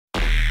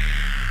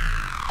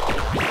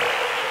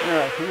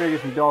Alright, so we're gonna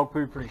get some dog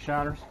food for these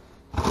shiners.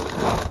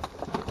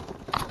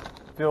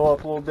 Fill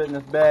up a little bit in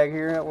this bag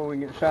here, that way we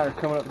can get the shiners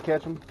coming up and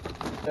catch them.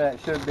 That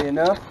should be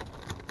enough.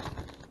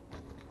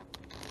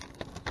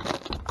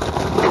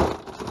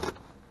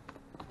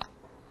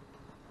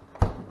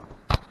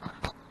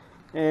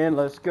 And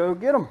let's go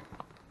get them.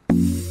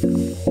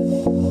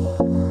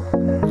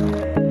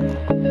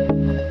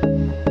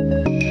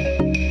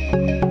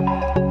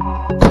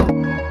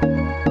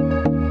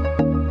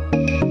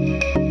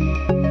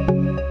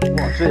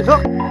 Watch this.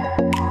 Up.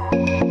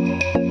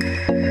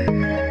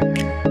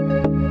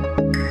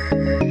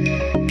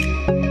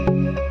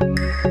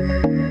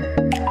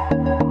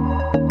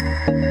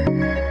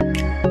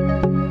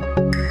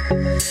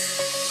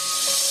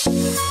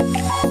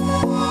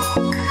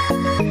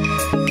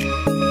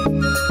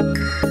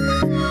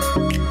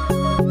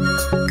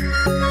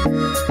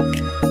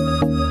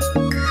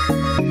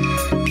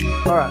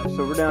 Alright,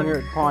 so we're down here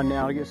at the pond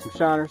now to get some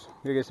shiners.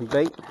 We're gonna get some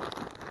bait.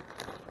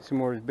 Some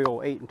more of these big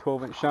old 8 and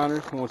 12-inch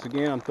shiners. Once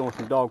again, I'm throwing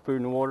some dog food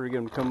in the water to get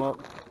them to come up.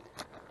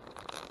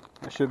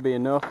 That should be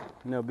enough,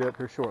 and they'll be up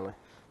here shortly.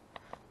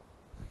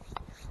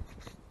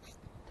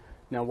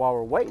 Now, while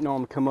we're waiting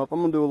on them to come up, I'm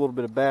gonna do a little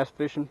bit of bass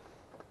fishing.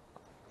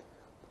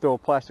 Throw a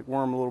plastic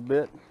worm a little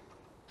bit.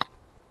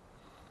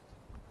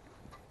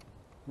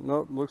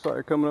 Nope, looks like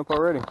they're coming up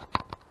already.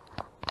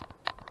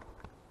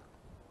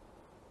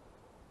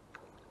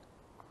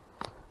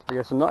 I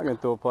guess I'm not going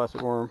to throw a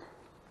plastic worm.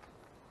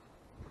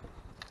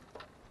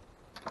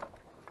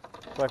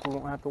 Looks like we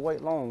won't have to wait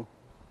long.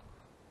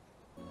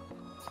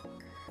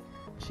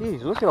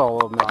 Jeez, look at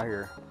all of them out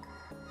here.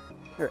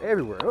 They're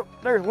everywhere. Oh,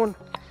 there's one.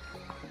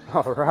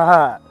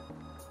 Alright.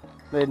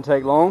 They didn't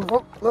take long.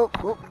 Oh, oh,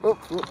 oh, oh,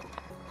 oh.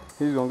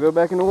 He's going to go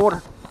back in the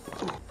water.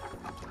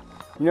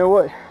 You know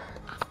what?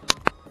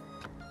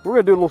 We're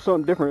going to do a little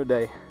something different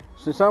today.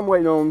 Since I'm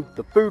waiting on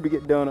the food to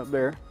get done up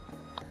there,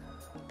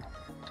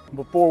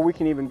 before we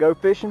can even go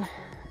fishing,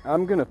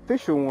 I'm going to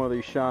fish on one of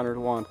these shiners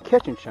while I'm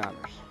catching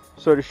shiners.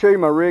 So to show you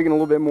my rig in a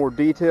little bit more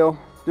detail,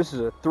 this is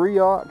a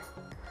 3/0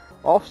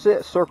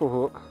 offset circle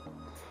hook,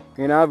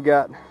 and I've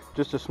got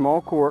just a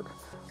small cork,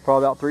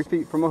 probably about 3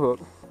 feet from a hook.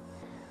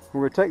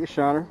 We're going to take the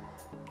shiner,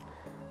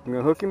 I'm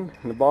going to hook him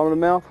in the bottom of the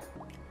mouth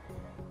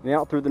and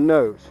out through the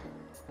nose.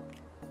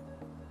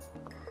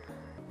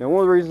 Now, one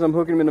of the reasons I'm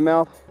hooking him in the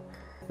mouth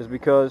is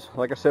because,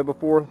 like I said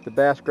before, the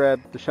bass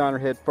grab the shiner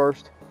head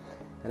first,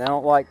 and I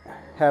don't like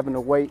having to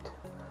wait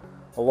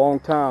a long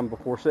time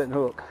before setting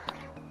hook.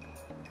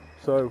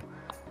 So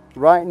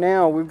right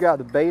now we've got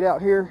the bait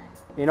out here,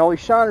 and all these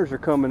shiners are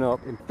coming up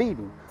and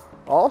feeding.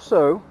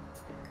 Also,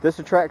 this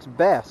attracts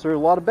bass. There are a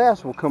lot of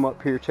bass will come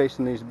up here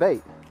chasing these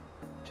bait,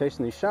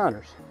 chasing these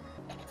shiners.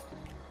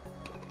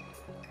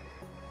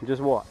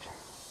 Just watch.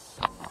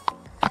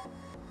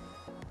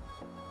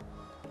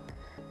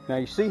 Now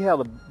you see how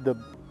the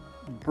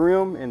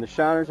brim and the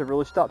shiners have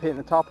really stopped hitting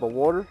the top of the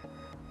water?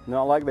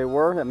 Not like they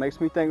were. That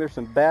makes me think there's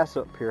some bass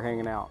up here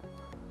hanging out.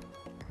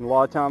 And a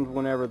lot of times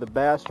whenever the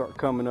bass start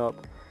coming up,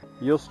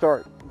 you'll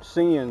start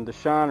seeing the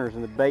shiners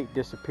and the bait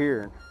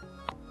disappearing.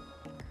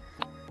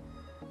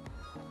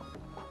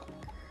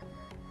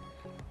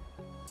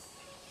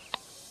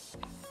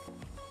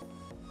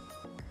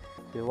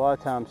 See, a lot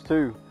of times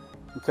too,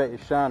 you take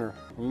the shiner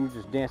and you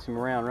can just dance him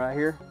around right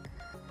here,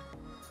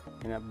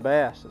 and that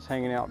bass that's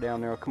hanging out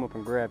down there will come up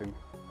and grab him.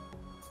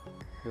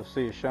 You'll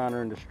see a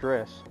shiner in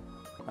distress.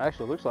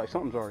 Actually, it looks like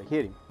something's already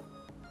hit him.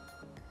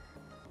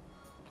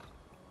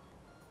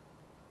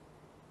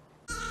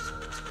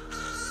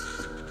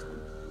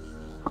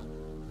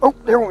 Oh,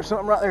 there went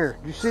something right there.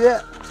 Did you see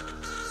that?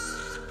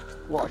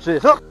 Watch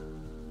this. Up!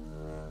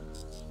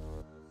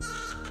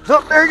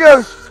 Up, there he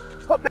goes!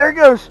 Up, there he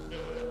goes!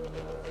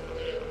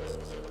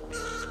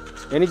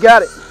 And he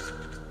got it.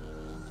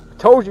 I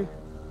told you.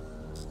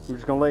 We're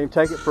just going to let him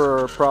take it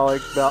for probably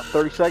about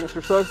 30 seconds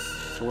or so,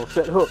 and we'll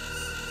set the hook.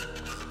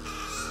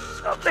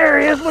 Oh, there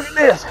he is. Look at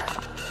this.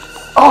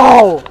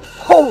 Oh,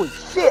 holy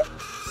shit.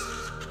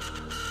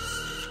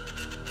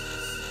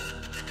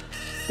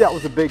 That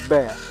was a big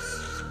bass.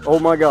 Oh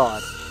my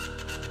God.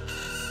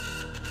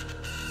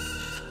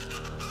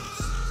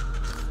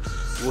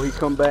 Will he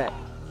come back?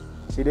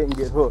 He didn't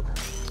get hooked.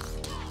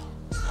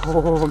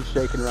 Oh, I'm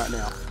shaking right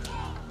now.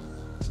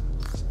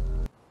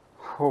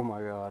 Oh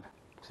my God.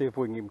 See if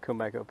we can even come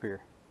back up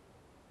here.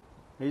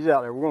 He's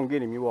out there. We're going to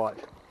get him. You watch.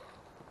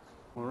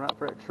 Going right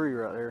for that tree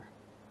right there.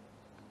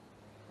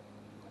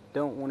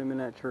 Don't want him in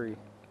that tree.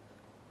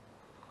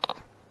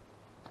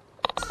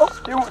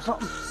 Oh, there went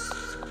something.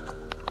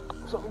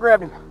 Something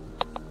grabbed him.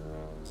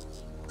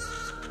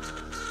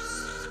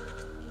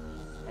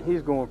 And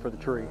he's going for the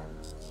tree.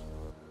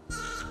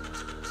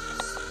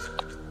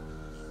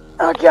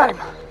 I got him.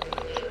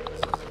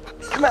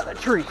 Come out that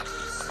tree.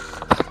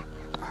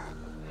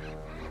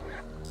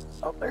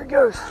 Oh, there he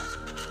goes.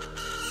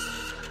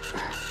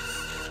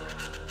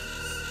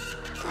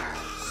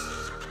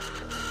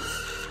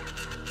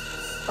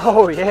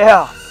 Oh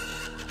yeah.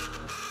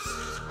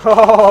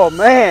 Oh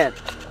man.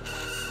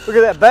 Look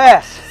at that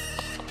bass.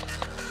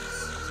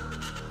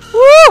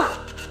 Woo!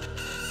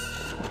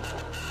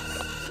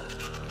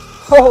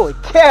 Holy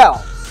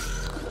cow!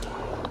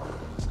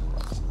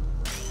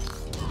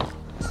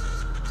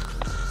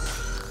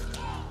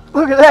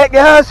 Look at that,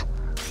 guys!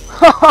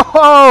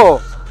 Oh!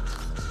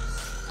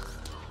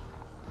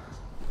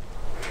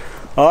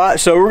 Alright,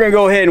 so we're gonna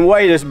go ahead and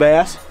weigh this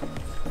bass.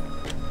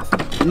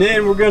 And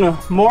then we're gonna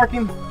mark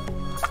him.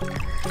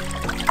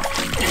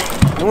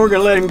 And we're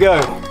gonna let him go.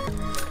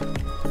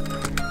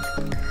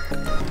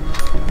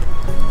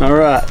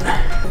 Alright.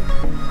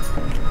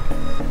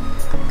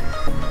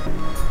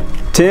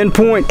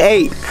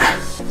 10.8.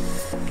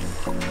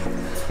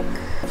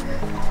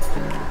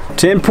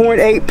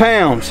 10.8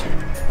 pounds.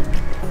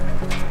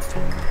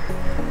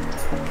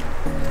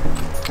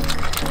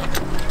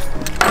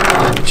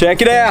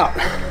 Check it out.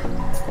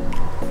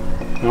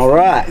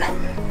 Alright.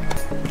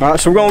 Alright,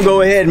 so we're gonna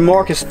go ahead and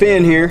mark his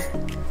fin here.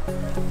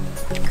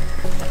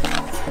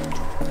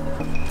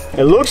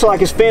 It looks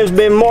like his fin's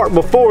been marked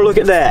before. Look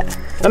at that.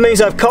 That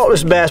means I've caught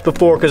this bass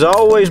before because I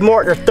always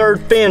mark their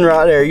third fin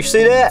right there. You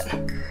see that?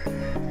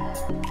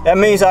 That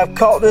means I've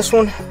caught this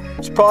one.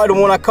 It's probably the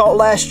one I caught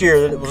last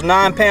year. That it was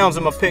 9 pounds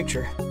in my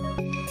picture.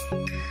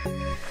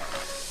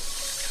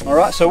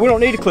 Alright, so we don't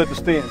need to clip his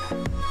fin.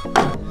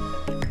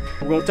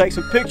 We're going to take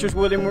some pictures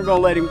with him. We're going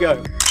to let him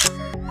go.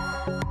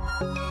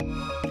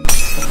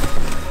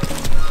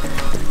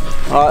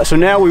 Alright, so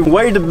now we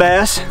weighed the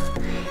bass.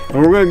 And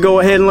we're going to go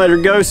ahead and let her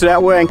go so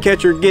that way I can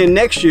catch her again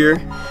next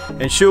year.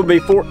 And she'll be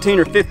 14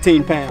 or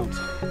 15 pounds.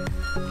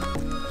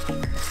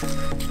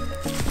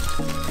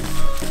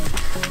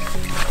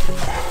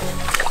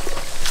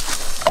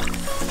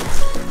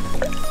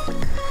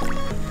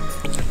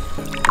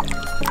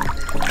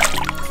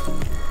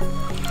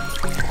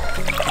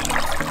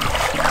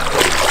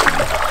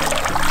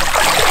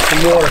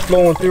 Some water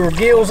flowing through her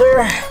gills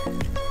there.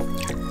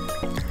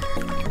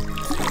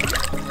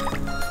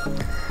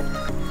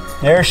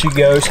 There she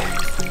goes.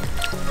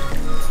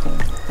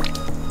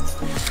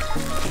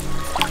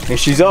 And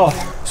she's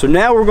off. So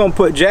now we're gonna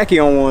put Jackie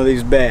on one of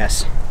these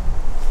bass.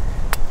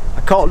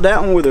 I caught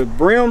that one with a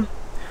brim.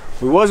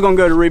 We was gonna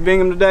go to Reed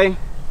Bingham today,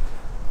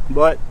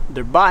 but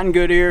they're biting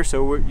good here,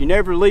 so you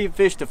never leave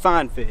fish to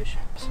find fish.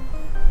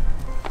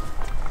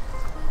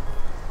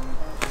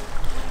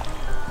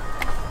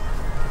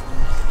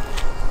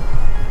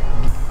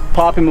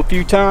 Pop him a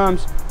few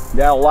times,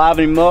 that'll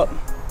liven him up,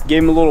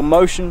 give him a little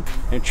motion,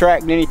 and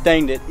attract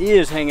anything that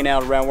is hanging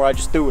out around where I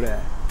just threw it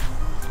at.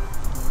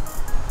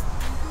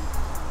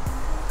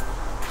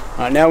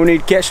 Alright, now we need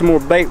to catch some more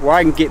bait where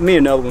I can get me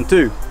another one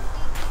too.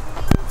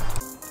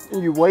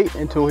 You wait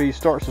until he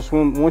starts to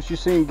swim. Once you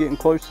see him getting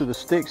close to the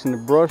sticks and the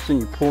brush, then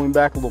you pull him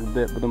back a little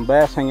bit. But them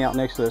bass hang out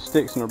next to the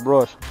sticks and the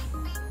brush.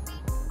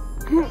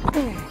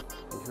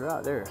 He's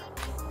right there.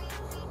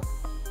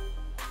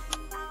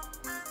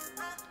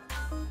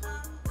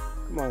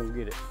 Come on,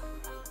 get it.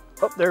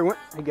 Up there it went.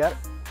 He got it.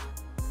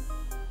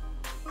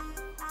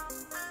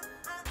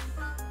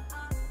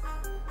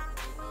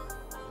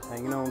 Just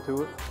hanging on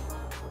to it.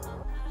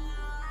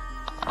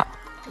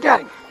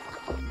 Got him.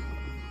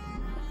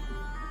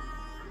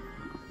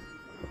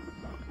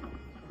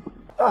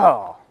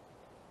 Oh.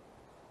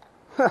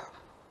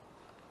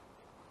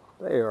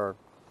 They are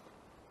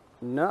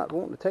not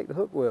wanting to take the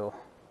hook well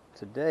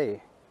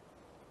today.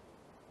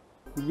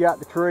 You got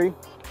the tree.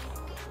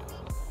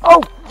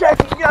 Oh,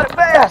 Jackie, you got it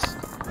fast.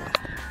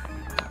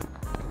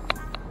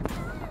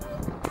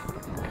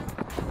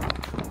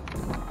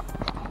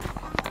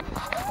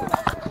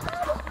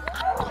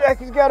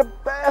 Jackie's got a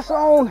bass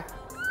on.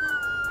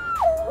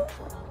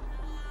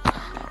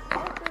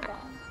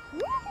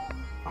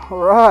 All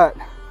right.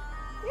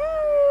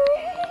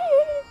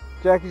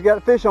 Jackie's got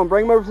a fish on.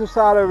 Bring him over to the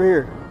side over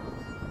here.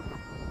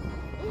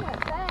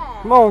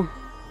 Come on.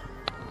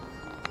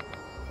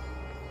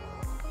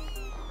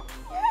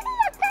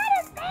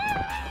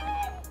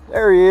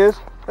 There he is.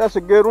 That's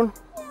a good one.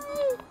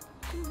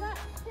 He's not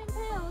 10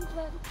 pounds,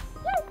 but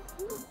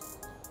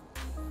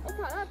it's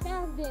not that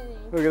fast, didn't he?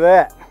 Look at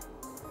that.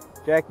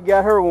 Jackie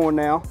got her one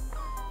now.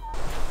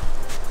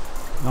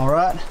 All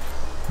right.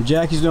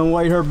 Jackie's done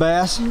weighed her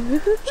bass.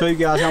 Show you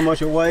guys how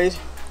much it weighs.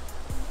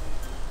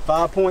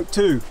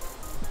 5.2.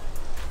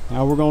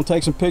 Now we're going to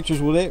take some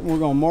pictures with it and we're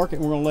going to mark it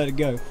and we're going to let it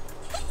go.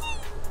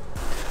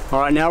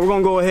 All right, now we're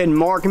going to go ahead and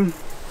mark him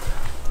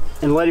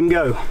and let him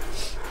go.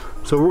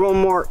 So we're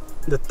going to mark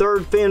the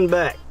third fin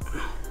back.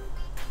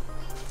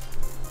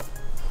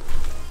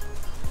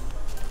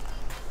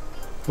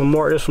 We'll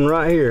mark this one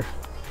right here.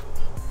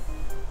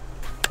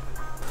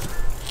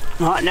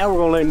 All right, now we're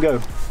going to let him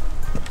go.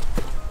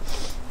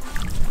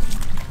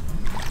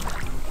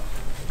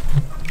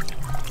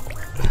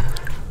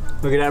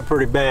 Look at that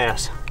pretty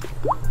bass.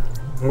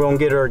 I'm gonna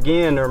get her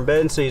again during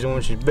bedding season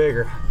when she's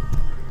bigger.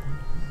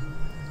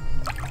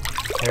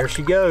 There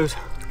she goes.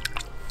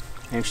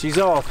 And she's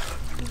off.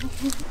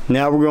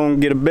 Now we're gonna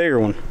get a bigger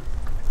one.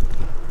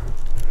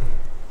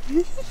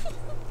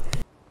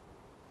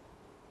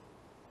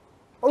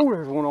 Oh,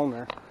 there's one on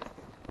there.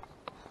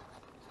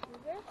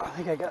 I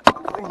think he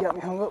got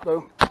me hung up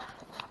though.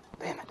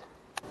 Damn it.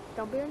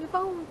 Don't be on your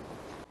phone.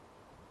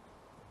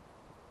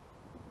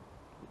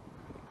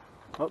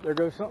 Oh, there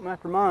goes something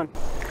after mine.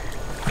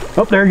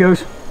 Oh, there he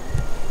goes.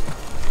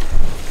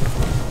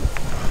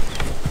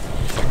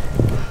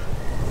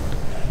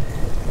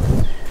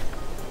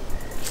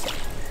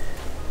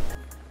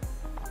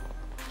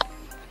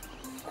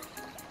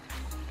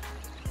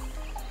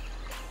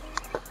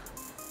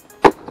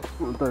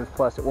 I'm gonna throw this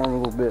plastic worm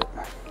a little bit.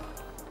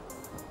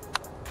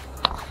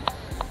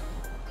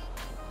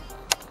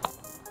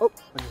 Oh,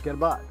 I just got a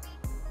bite.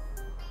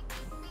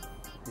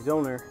 He's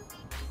on there.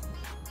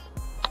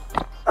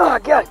 Oh, I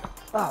got it.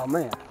 Oh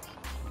man,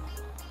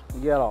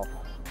 he got off.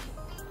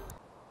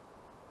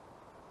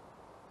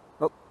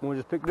 Oh, one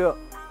just picked it up.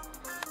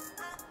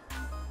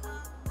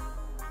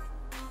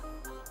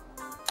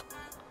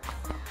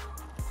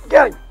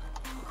 Got him.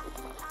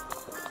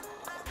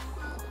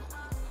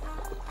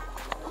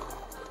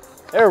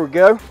 There we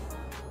go.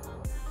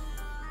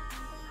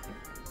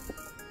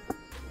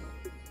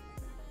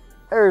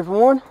 There's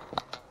one.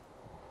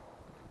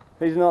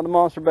 He's not the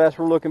monster bass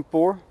we're looking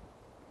for.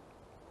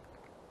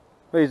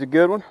 But he's a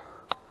good one.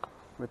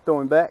 We're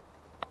throwing back.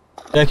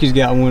 Jackie's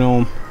got one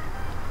on.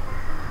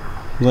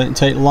 Let him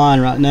take the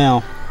line right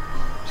now.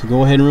 So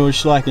go ahead and reel your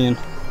slack in.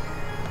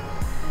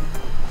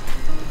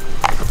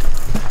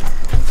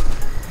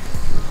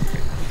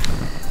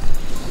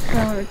 Get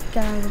out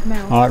of his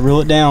mouth. Alright, reel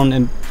it down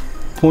and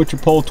point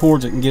your pole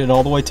towards it and get it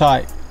all the way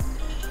tight.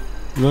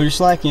 Reel your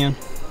slack in.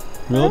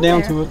 Reel it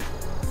down to it.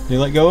 Did you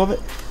let go of it?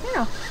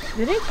 Yeah.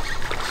 Did he?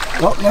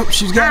 Oh, nope,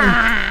 she's got him.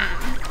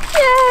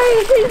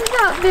 Yay! He's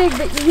not big,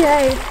 but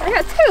yay. I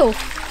got two.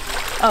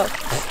 Oh.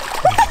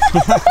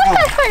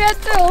 I got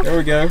two. There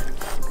we go.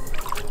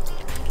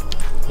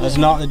 That's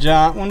not the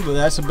giant one, but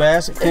that's a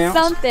bass. It counts.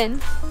 It's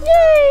something.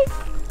 Yay!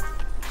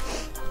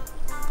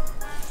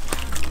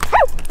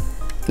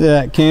 Yeah,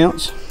 that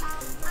counts.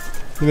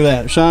 Look at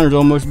that. Shiner's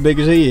almost as big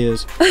as he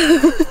is.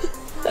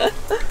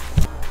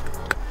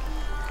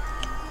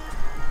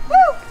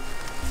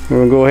 We're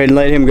going to go ahead and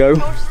let him go.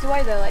 How much does he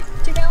weigh though? Like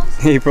 2 pounds?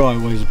 He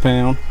probably weighs a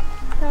pound.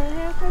 Pound and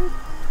a half,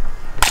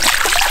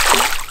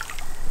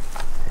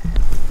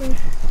 maybe?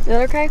 Is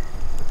that okay?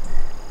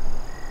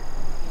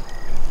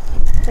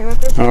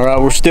 Alright,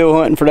 we're still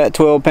hunting for that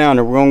 12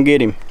 pounder. We're going to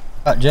get him.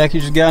 Alright, Jackie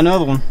just got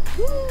another one.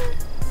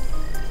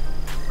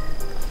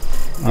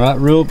 Alright,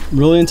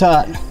 reel in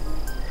tight.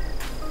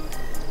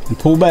 And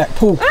pull back.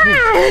 Pull.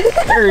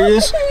 There he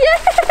is. Yay!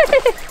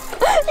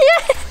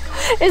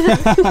 Yay! Is it?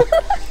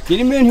 Get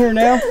him in here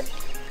now.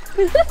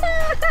 Yay!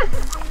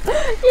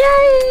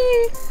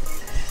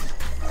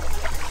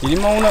 Get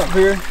him on up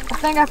here. I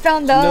think I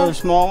found Another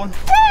small one.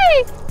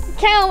 Yay!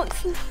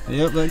 Counts.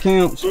 Yep, that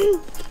counts.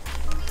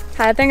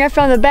 I think I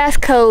found the Bass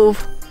Cove.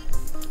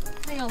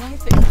 Hang on, let me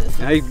fix this.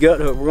 Now he's gut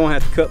hook. We're gonna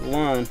have to cut the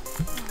line. I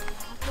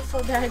feel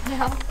so bad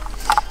now.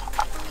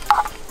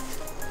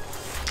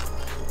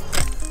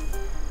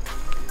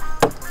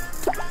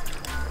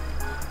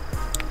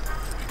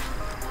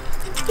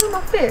 Look at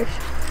my fish.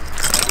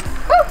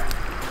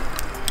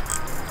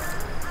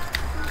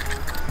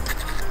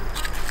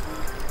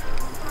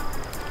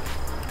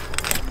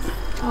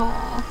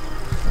 Oh!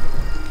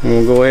 I'm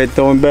gonna go ahead and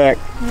throw him back.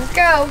 Let's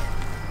go.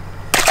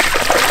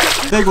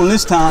 Big one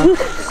this time.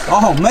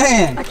 Oh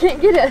man! I can't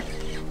get it.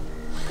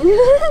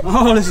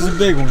 Oh, this is a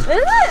big one. Is it?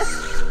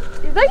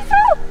 You think so?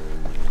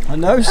 I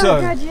know so.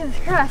 Oh God, Jesus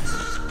Christ.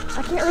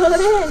 I can't reel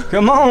it in.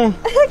 Come on.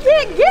 I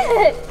can't get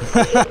it.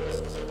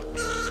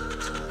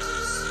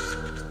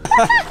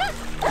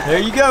 There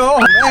you go.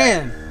 Oh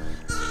man.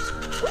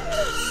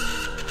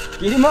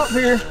 Get him up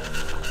here.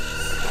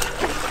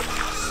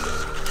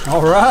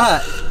 All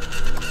right.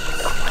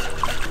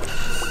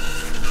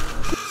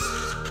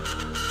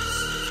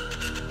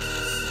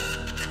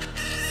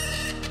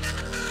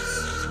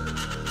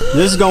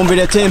 This is gonna be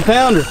that 10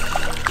 pounder.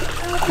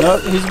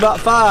 Nope, he's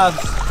about 5.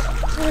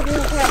 Yay,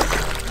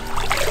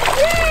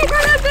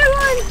 got a big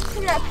one.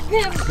 Look at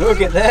him.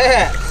 Look at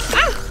that.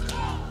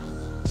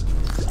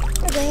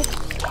 Okay.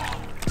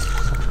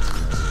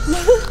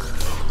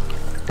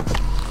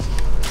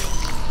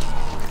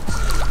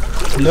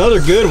 Another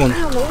good one.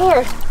 Oh my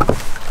Lord.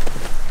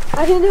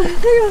 I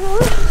didn't do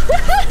it.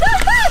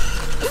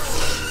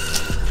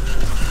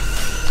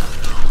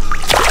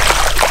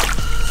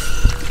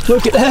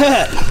 Look at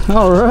that.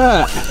 All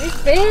right. He's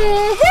big.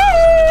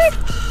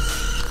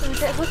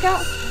 Look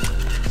out.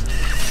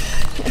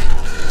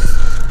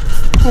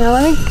 Now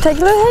let me take a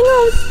look. Hang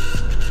on.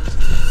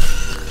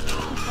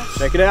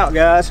 Check it out,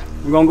 guys.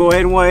 We're gonna go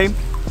ahead and weigh him.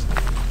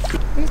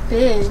 He's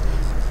big.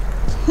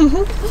 All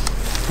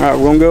right,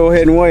 we're gonna go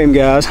ahead and weigh him,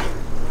 guys.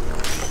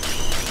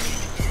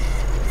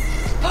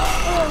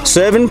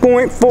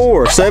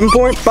 7.4,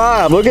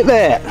 7.5. Look at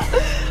that.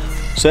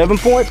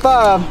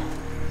 7.5.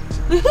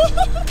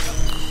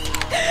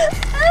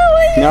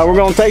 Now we're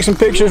gonna take some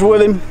pictures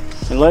with him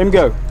and let him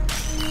go.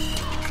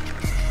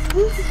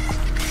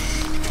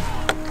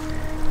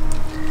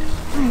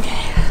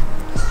 Okay.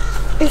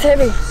 He's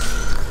heavy.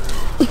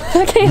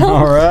 Okay.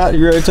 All right,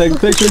 you ready to take a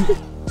picture?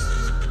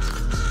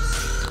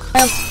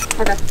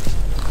 Okay.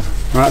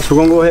 All right, so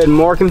we're gonna go ahead and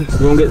mark him. We're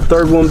gonna get the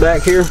third one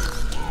back here.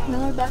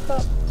 Now back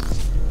up.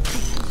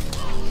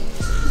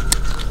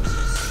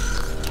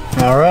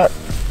 All right.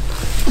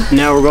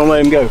 Now we're gonna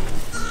let him go.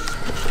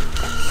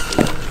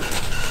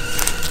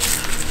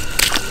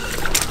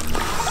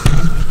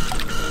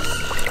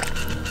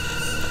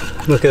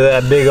 Look at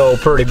that big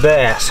old pretty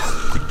bass.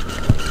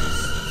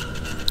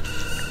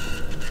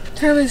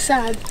 Turn this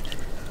side.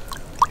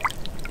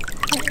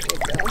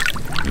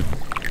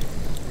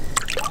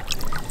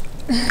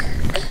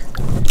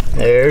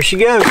 There she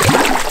goes.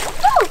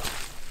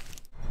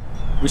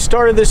 We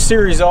started this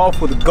series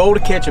off with a goal to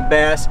catch a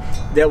bass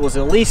that was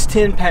at least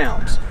 10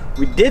 pounds.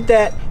 We did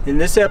that in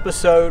this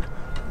episode,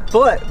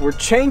 but we're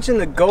changing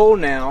the goal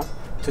now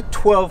to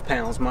 12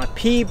 pounds. My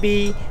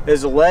PB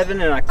is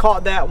 11 and I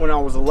caught that when I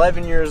was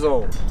 11 years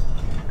old.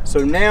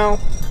 So now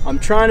I'm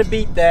trying to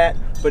beat that,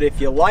 but if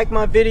you like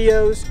my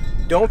videos,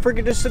 don't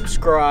forget to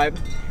subscribe,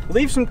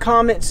 leave some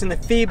comments in the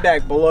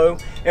feedback below,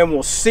 and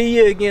we'll see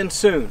you again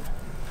soon.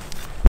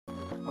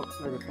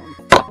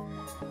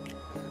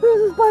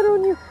 There's a spider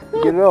on you.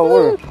 Get it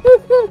over.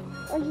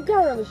 Oh, you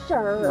got it on the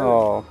shirt.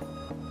 Oh.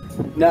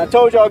 Now I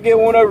told you I'll get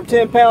one over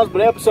 10 pounds, but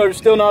the episode is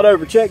still not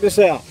over. Check this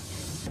out.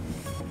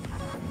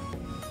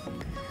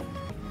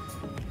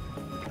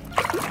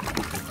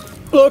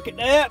 Look at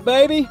that,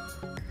 baby.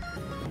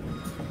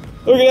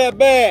 Look at that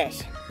bass.